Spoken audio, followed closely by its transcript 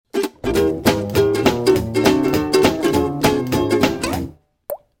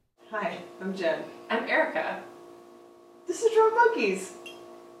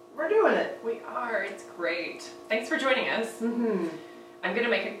Thanks for joining us. Mm-hmm. I'm going to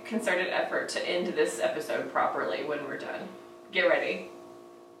make a concerted effort to end this episode properly when we're done. Get ready.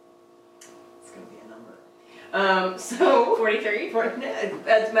 It's going to be a number. So 43?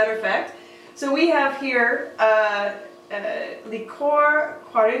 As a matter of fact. So we have here Licor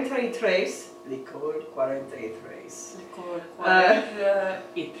 43. Licor 43.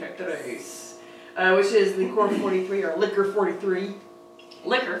 Which is Licor 43 or Liquor 43.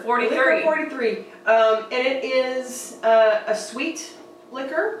 Liquor 43. Liquor 43. And it is a sweet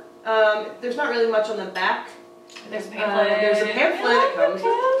liquor. There's not really much on the back. There's a pamphlet. There's a pamphlet. It comes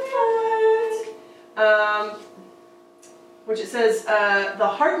with a pamphlet. Which it says, the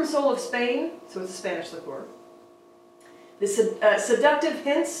heart and soul of Spain. So it's a Spanish liqueur. The seductive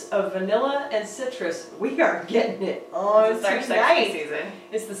hints of vanilla and citrus. We are getting it on It's our tonight. sexy season.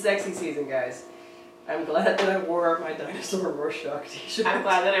 It's the sexy season, guys. I'm glad that I wore my dinosaur Rorschach t-shirt. I'm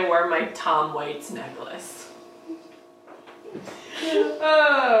glad that I wore my Tom Waits necklace.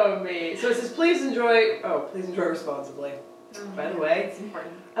 Oh, me. So it says, please enjoy responsibly. By the way. It's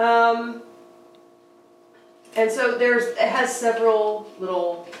important. And so it has several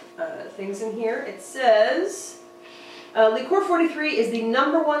little things in here. It says, Licor 43 is the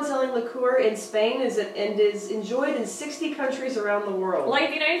 #1 selling liqueur in Spain and is enjoyed in 60 countries around the world. Like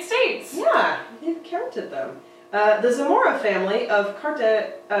the United States. Yeah, they've counted them. The Zamora family of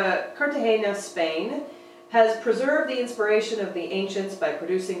Cartagena, Spain, has preserved the inspiration of the ancients by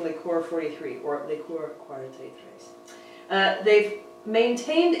producing Licor 43, or Licor 43. They've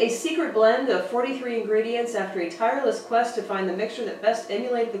maintained a secret blend of 43 ingredients after a tireless quest to find the mixture that best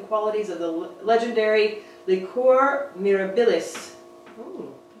emulated the qualities of the legendary Licor Mirabilis.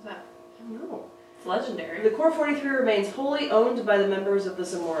 What's that? I don't know. It's legendary. Licor 43 remains wholly owned by the members of the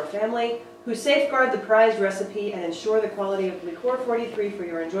Zamora family, who safeguard the prized recipe and ensure the quality of Licor 43 for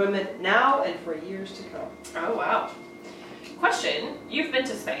your enjoyment now and for years to come. Oh, wow. Question. You've been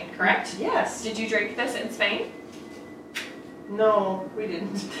to Spain, correct? Yes. Did you drink this in Spain? No, we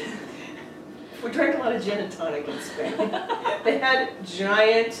didn't. We drank a lot of gin and tonic in Spain. They had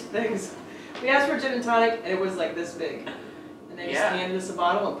giant things. We asked for gin and tonic, and it was like this big. And they just handed us a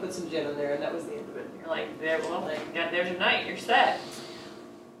bottle and put some gin in there, and that was the end of it. You're like, there's your night. You're set.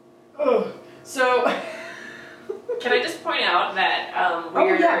 Oh, so Can I just point out that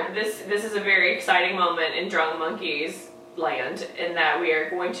this is a very exciting moment in Drunk Monkeys land, in that we are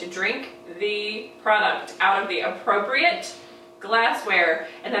going to drink the product out of the appropriate glassware,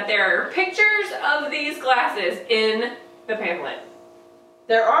 and that there are pictures of these glasses in the pamphlet.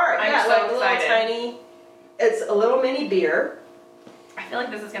 there are, I'm so like a excited. little tiny. It's a little mini beer. I feel like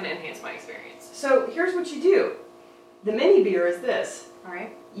this is going to enhance my experience. So here's what you do. The mini beer is this. All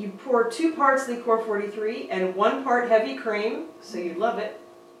right. You pour 2 parts Licor 43 and 1 part heavy cream, so you love it.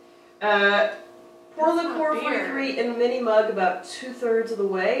 Pour That's Licor not beer. 43 in a mini mug about 2/3 of the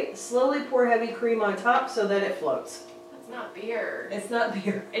way. Slowly pour heavy cream on top so that it floats. That's not beer. It's not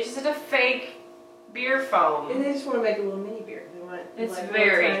beer. It's just a fake beer foam. And they just want to make a little mini beer. They want It's like a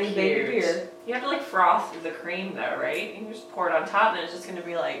very little tiny cute. baby beer. You have to like froth the cream though, right? You just pour it on top, and then it's just gonna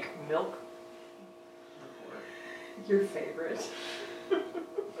be like milk. Your favorite.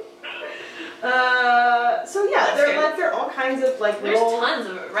 So yeah, That's there good. are all kinds of like There's little tons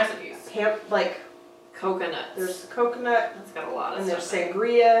of recipes. Coconuts. There's coconut That's got a lot of and there's stuff. in it.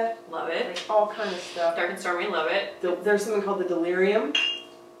 sangria, Love it. like all kind of stuff. Dark and stormy, love it. There's something called the delirium.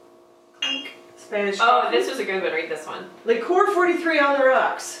 Spanish Oh, coffee. this was a good one. Read this one. Licor 43 on the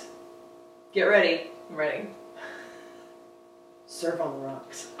rocks. Get ready. I'm ready. Serve on the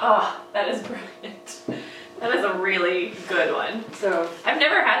rocks. Oh, that is brilliant. That is a really good one. So I've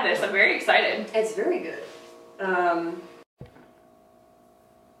never had this. I'm very excited. it's very good.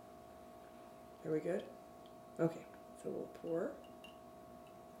 Are we good? Okay. So we'll pour.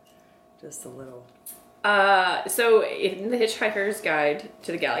 Just a little. So in the Hitchhiker's Guide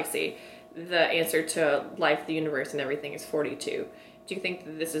to the Galaxy, the answer to life, the universe, and everything is 42. Do you think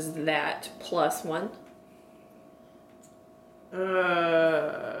that this is that plus 1?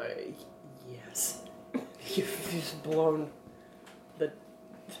 Yes. You've just blown the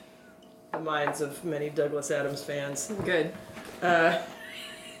minds of many Douglas Adams fans. Good.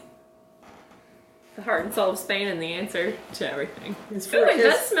 The heart and soul of Spain and the answer to everything. Ooh, it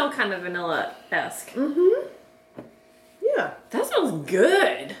does smell kind of vanilla-esque. Mm-hmm. Yeah. That smells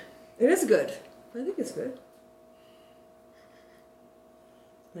good. It is good. I think it's good.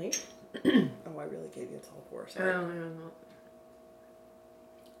 Right? Oh, I really gave you a tall pour. Sorry.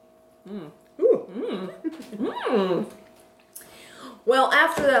 Ooh. Well,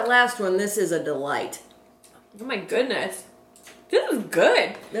 after that last one, this is a delight. Oh my goodness. This is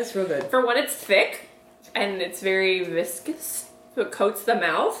good. That's real good. For when it's thick, and it's very viscous, so it coats the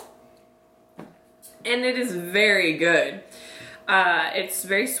mouth. And it is very good. It's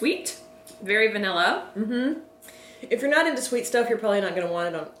very sweet, very vanilla. If you're not into sweet stuff, you're probably not going to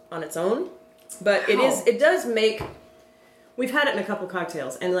want it on its own. But it does make, we've had it in a couple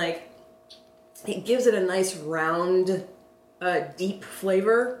cocktails, and like, it gives it a nice round, deep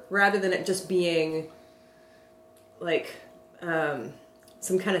flavor, rather than it just being like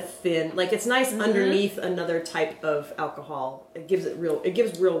some kind of thin, like it's nice underneath another type of alcohol. It gives real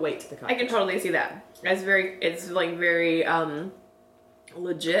weight to the cocktail. I can totally see that. It's like very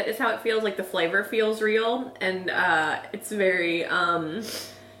legit is how it feels. Like the flavor feels real, and it's very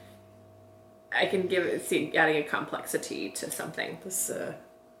I can see adding a complexity to something. This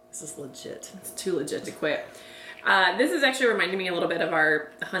is legit. It's too legit to quit. This is actually reminding me a little bit of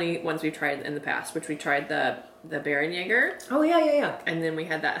our honey ones we've tried in the past, which we tried the Baron Jaeger. Oh yeah. And then we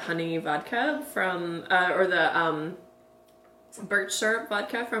had that honey vodka from or the birch syrup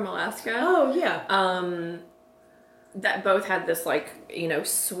vodka from Alaska. Oh yeah. That both had this like,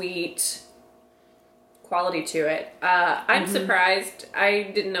 sweet quality to it. I'm surprised.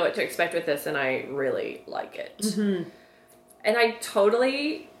 I didn't know what to expect with this, and I really like it. And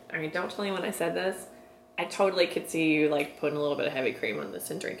don't tell me when I said this, I totally could see you like putting a little bit of heavy cream on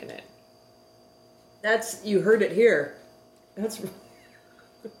this and drinking it. You heard it here. That's really...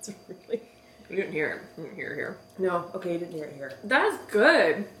 You didn't hear it. You didn't hear it here. No, okay, you didn't hear it here. That's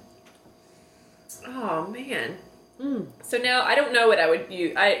good. Oh, man. So now, I don't know what I would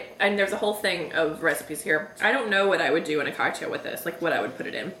use. And there's a whole thing of recipes here. I don't know what I would do in a cocktail with this, like what I would put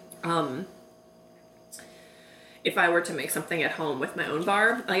it in. If I were to make something at home with my own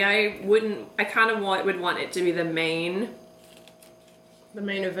bar, like I kind of would want it to be the main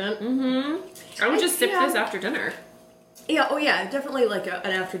event. I would just sip this after dinner. Yeah, oh yeah, definitely like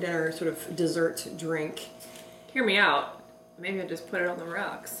an after dinner sort of dessert drink. Hear me out. Maybe I'd just put it on the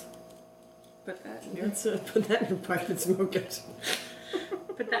rocks. Put that in your pipe and smoke it.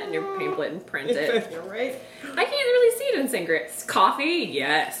 Put that in your pamphlet and print it. You're right. I can't really see it in Sangria. Coffee,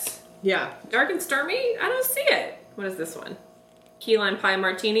 yes. Yeah. Dark and stormy, I don't see it. What is this one? Key lime pie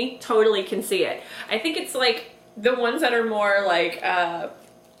martini, totally can see it. I think it's like the ones that are more like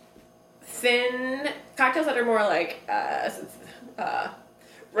thin cocktails that are more like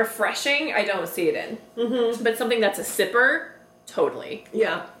refreshing. I don't see it in. But something that's a sipper, totally.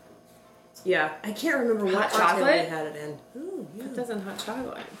 Yeah. Yeah, I can't remember what cocktail they had it in. Ooh, yeah. It doesn't hot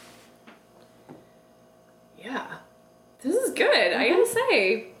chocolate. Yeah. This is good. I gotta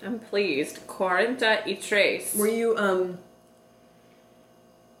say, I'm pleased. 43. Were you,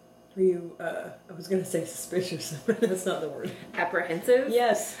 I was gonna say suspicious, but that's not the word. Apprehensive?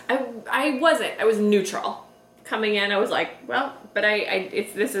 Yes. I wasn't. I was neutral. Coming in, I was like, well, but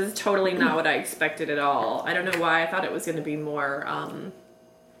this is totally not what I expected at all. I don't know why. I thought it was gonna be more,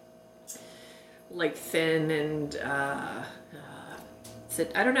 like thin and, I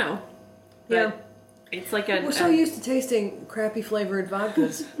don't know. But yeah. It's like we're so used to tasting crappy flavored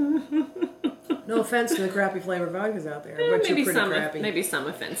vodkas. No offense to the crappy flavored vodkas out there, but you're pretty crappy. Maybe some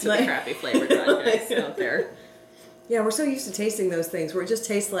offense to the crappy flavored vodkas out there. Yeah, we're so used to tasting those things where it just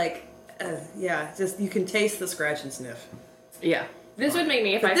tastes like, just you can taste the scratch and sniff. Yeah. This would make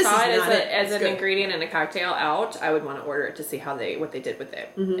me, if I saw it as an ingredient in a cocktail out, I would want to order it to see what they did with it.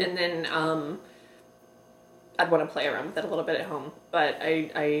 And then I'd want to play around with it a little bit at home. But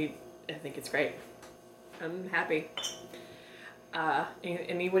I think it's great. I'm happy.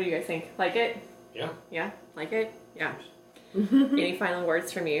 Amy, what do you guys think? Like it? Yeah. Yeah? Like it? Yeah. Any final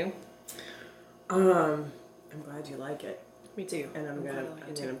words from you? I'm glad you like it. Me too. And I'm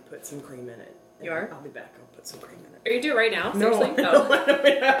gonna put some cream in it. You are? I'll be back. I'll put some cream in it. Are you doing it right now? No, Seriously? I don't want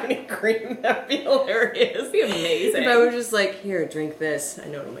to have any cream. That'd be hilarious. It'd be amazing. If I were just like, here, drink this, I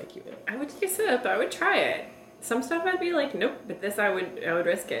know it'll make you ill. I would take a sip. I would try it. Some stuff I'd be like, nope, but this I would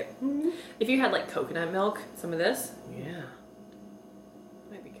risk it. If you had like coconut milk, some of this, yeah,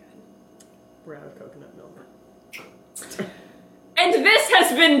 might be good. We're out of coconut milk. And this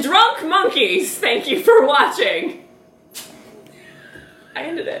has been Drunk Monkeys. Thank you for watching. I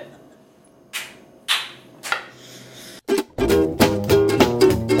ended it.